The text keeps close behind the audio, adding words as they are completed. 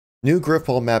New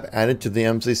Griffball map added to the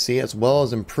MCC, as well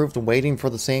as improved waiting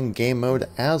for the same game mode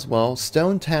as well.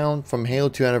 Stonetown from Halo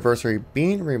 2 Anniversary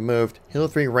being removed. Halo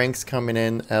 3 ranks coming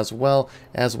in as well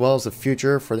as the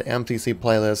future for the MCC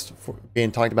playlist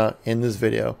being talked about in this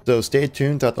video. So stay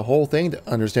tuned throughout the whole thing to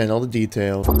understand all the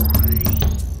details.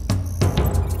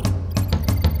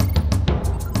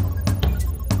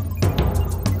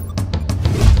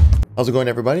 How's it going,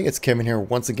 everybody? It's Kevin here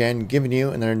once again, giving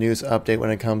you another news update when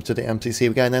it comes to the MCC.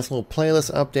 We got a nice little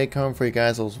playlist update coming for you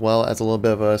guys, as well as a little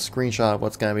bit of a screenshot of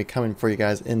what's going to be coming for you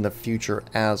guys in the future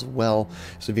as well.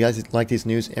 So if you guys like these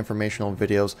news informational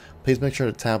videos, please make sure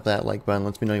to tap that like button.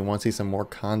 Lets me know you want to see some more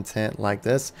content like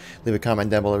this. Leave a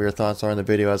comment down below what your thoughts are in the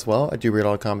video as well. I do read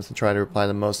all the comments and try to reply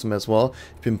to most of them as well.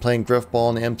 If you've been playing Griffball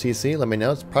in the MCC, let me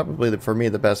know. It's probably, for me,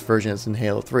 the best version is in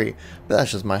Halo 3, but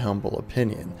that's just my humble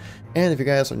opinion. And if you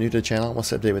guys are new to the channel and want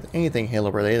to stay updated with anything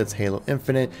Halo related, it's Halo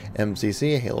Infinite,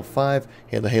 MCC, Halo 5,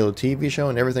 the Halo TV show,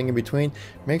 and everything in between,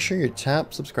 make sure you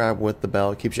tap subscribe with the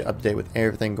bell. It keeps you up to date with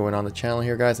everything going on the channel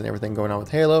here, guys, and everything going on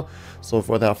with Halo. So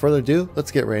without further ado,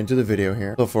 let's get right into the video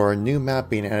here. So for a new map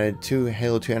being added to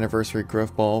Halo 2 Anniversary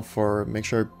Griffball, make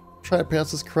sure try to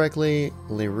pronounce this correctly,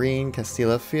 Lirene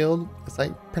Castilla Field, is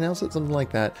that pronounce it? Something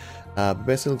like that.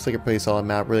 Basically looks like a pretty solid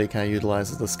map, really kind of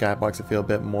utilizes the skybox to feel a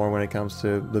bit more when it comes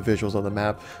to the visuals of the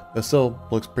map, but still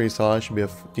looks pretty solid. Should be a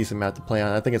decent map to play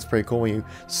on. I think it's pretty cool when you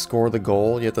score the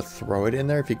goal, you have to throw it in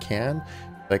there if you can.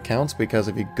 That counts, because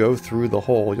if you go through the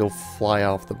hole, you'll fly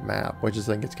off the map, which I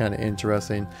think it's kind of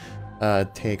interesting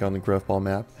take on the Griffball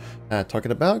map.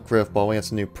 Talking about Griffball, we have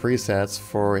some new presets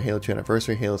for Halo 2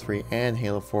 Anniversary, Halo 3, and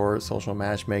Halo 4 social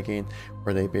matchmaking,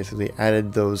 where they basically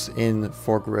added those in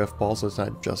for Griffball, so it's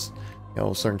not just, you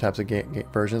know, certain types of game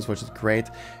versions, which is great.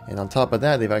 And on top of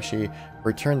that, they've actually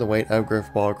returned the weight of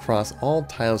Griffball across all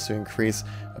titles to increase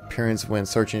appearance when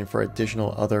searching for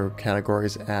additional other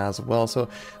categories as well. So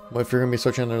if you're going to be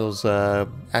searching under those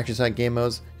action side game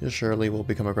modes, you surely will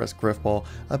become across Griffball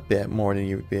a bit more than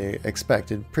you would be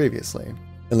expected previously.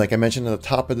 And like I mentioned at the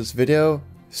top of this video,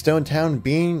 Stonetown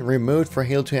being removed for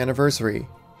Halo 2 Anniversary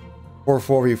for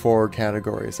 4v4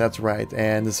 categories. That's right,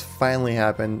 and this finally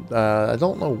happened. I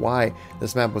don't know why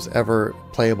this map was ever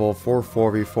playable for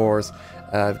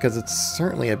 4v4s, because it's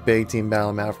certainly a big team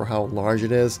battle map for how large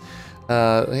it is.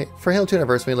 For Halo 2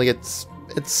 Anniversary, like it's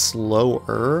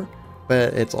slower,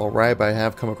 but it's alright. But I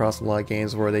have come across a lot of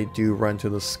games where they do run to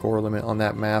the score limit on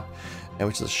that map,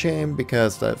 which is a shame,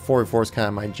 because that 4v4 is kind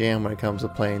of my jam when it comes to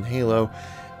playing Halo,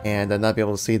 and not be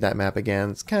able to see that map again.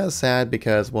 It's kind of sad,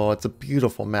 because, well, it's a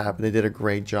beautiful map and they did a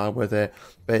great job with it,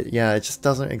 but yeah, it just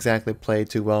doesn't exactly play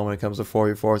too well when it comes to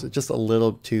 4v4s. It's just a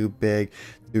little too big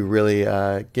to really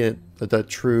get the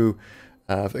true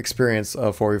experience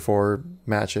of 4v4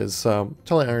 matches, so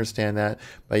totally understand that.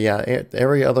 But yeah,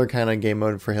 every other kind of game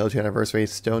mode for Halo 2 Anniversary,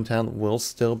 Stonetown will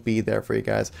still be there for you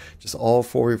guys. Just all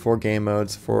 4v4 game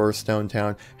modes for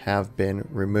Stonetown have been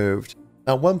removed.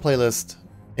 Now, one playlist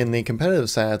in the competitive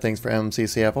side of things for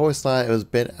MCC I've always thought it was a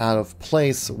bit out of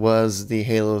place was the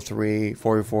Halo 3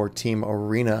 4v4 Team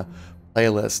Arena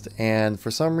playlist, and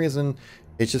for some reason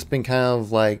it's just been kind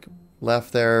of like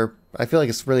left there. I feel like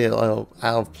it's really out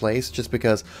of place, just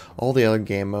because all the other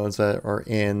game modes that are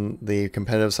in the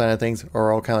competitive side of things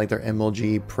are all kind of like their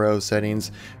MLG Pro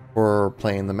settings for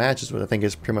playing the matches, which I think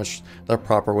is pretty much the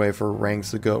proper way for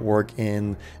ranks to go work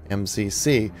in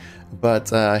MCC. But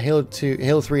Halo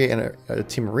 3 and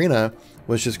Team Arena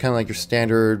was just kind of like your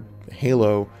standard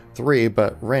Halo 3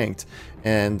 but ranked,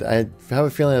 and I have a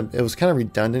feeling it was kind of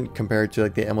redundant compared to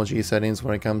like the MLG settings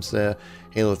when it comes to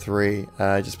Halo 3,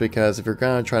 just because if you're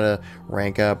gonna try to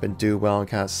rank up and do well and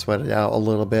kind of sweat it out a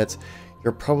little bit,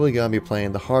 you're probably gonna be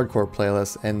playing the hardcore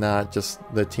playlist and not just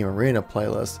the Team Arena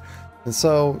playlist. And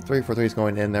so 343 is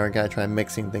going in there and kind of trying to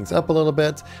mixing things up a little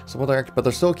bit. So but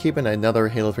they're still keeping another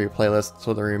Halo 3 playlist,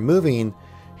 so they're removing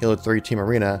Halo 3 Team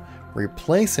Arena,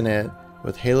 replacing it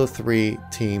with Halo 3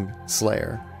 Team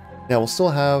Slayer. Now, we'll still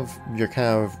have your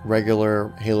kind of regular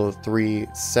Halo 3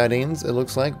 settings, it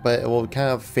looks like, but it will kind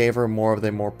of favor more of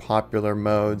the more popular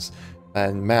modes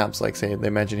and maps, like, say, they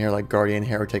mentioned here, like Guardian,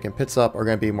 Heretic, and Pit Stop are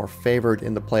going to be more favored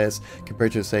in the playlist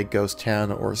compared to, say, Ghost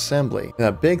Town or Assembly. Now,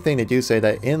 a big thing they do say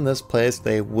that in this playlist,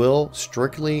 they will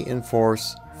strictly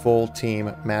enforce full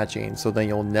team matching, so then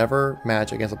you'll never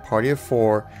match against a party of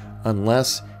 4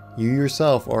 unless you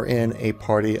yourself are in a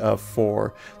party of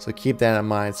 4. So keep that in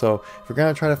mind. So if you're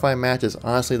going to try to find matches,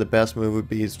 honestly the best move would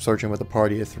be searching with a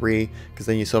party of 3, because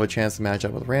then you still have a chance to match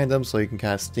up with random, so you can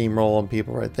kind of steamroll on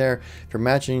people right there.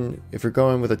 If you're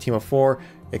going with a team of 4,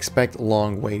 expect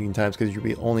long waiting times, because you'll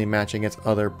be only matching against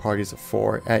other parties of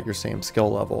 4 at your same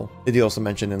skill level. They do also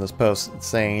mention in this post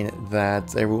saying that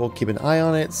they will keep an eye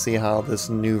on it, see how this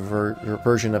new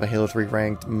version of a Halo 3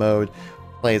 ranked mode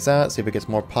plays out, see if it gets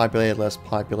more populated, less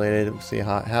populated, see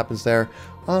how it happens there.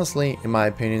 Honestly, in my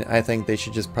opinion, I think they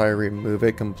should just probably remove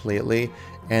it completely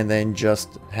and then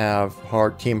just have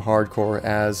Team Hardcore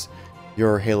as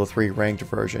your Halo 3 ranked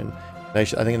version. I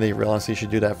think they honestly should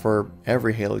do that for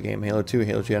every Halo game, Halo 2,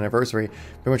 Halo 2 Anniversary,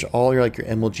 pretty much all your your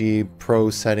MLG Pro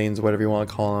settings, whatever you want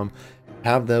to call them,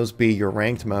 have those be your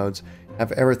ranked modes,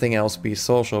 have everything else be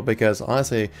social, because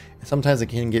honestly, sometimes it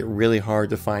can get really hard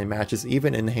to find matches,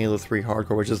 even in Halo 3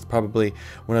 Hardcore, which is probably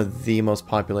one of the most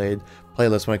populated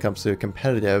playlists when it comes to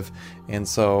competitive. And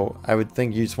so I would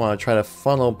think you just want to try to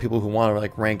funnel people who want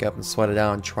to rank up and sweat it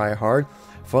out and try hard.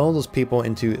 Funnel those people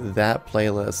into that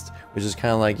playlist, which is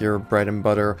kind of like your bread and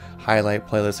butter highlight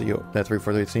playlist that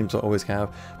 343 seems to always kind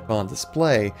of put on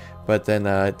display. But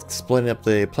then splitting up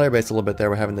the player base a little bit there,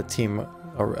 we're having the Team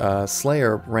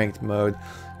Slayer ranked mode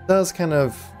does kind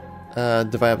of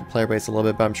divide up the player base a little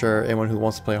bit, but I'm sure anyone who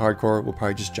wants to play hardcore will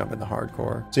probably just jump into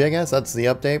hardcore. So yeah guys, that's the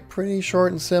update. Pretty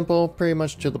short and simple, pretty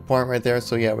much to the point right there.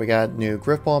 So yeah, we got new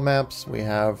Griffball maps, we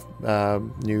have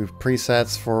new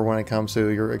presets for when it comes to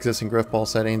your existing Griffball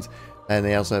settings, and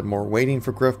they also have more waiting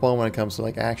for Griffball when it comes to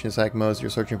action attack modes you're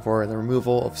searching for, and the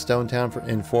removal of Stonetown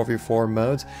in 4v4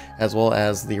 modes, as well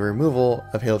as the removal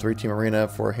of Halo 3 Team Arena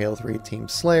for Halo 3 Team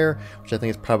Slayer, which I think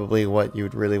is probably what you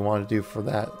would really want to do for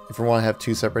that if you want to have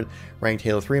 2 separate ranked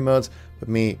Halo 3 modes. But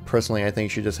me personally, I think you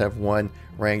should just have one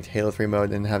ranked Halo 3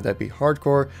 mode and have that be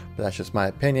hardcore, but that's just my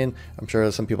opinion. I'm sure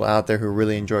there's some people out there who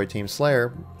really enjoy Team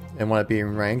Slayer and want it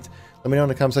being ranked. Let me know in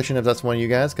the comment section if that's one of you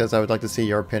guys, because I would like to see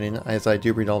your opinion, as I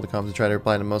do read all the comments and try to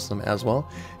reply to most of them as well.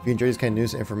 If you enjoy these kind of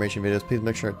news and information videos, please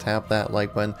make sure to tap that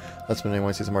like button. That's when I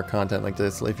want to see some more content like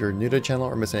this. If you're new to the channel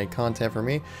or missing any content from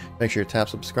me, make sure you tap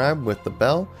subscribe with the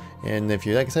bell. And if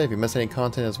you, like I said, if you miss any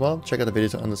content as well, check out the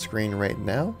videos on the screen right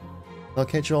now. I'll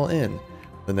catch you all in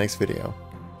the next video.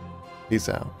 Peace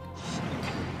out.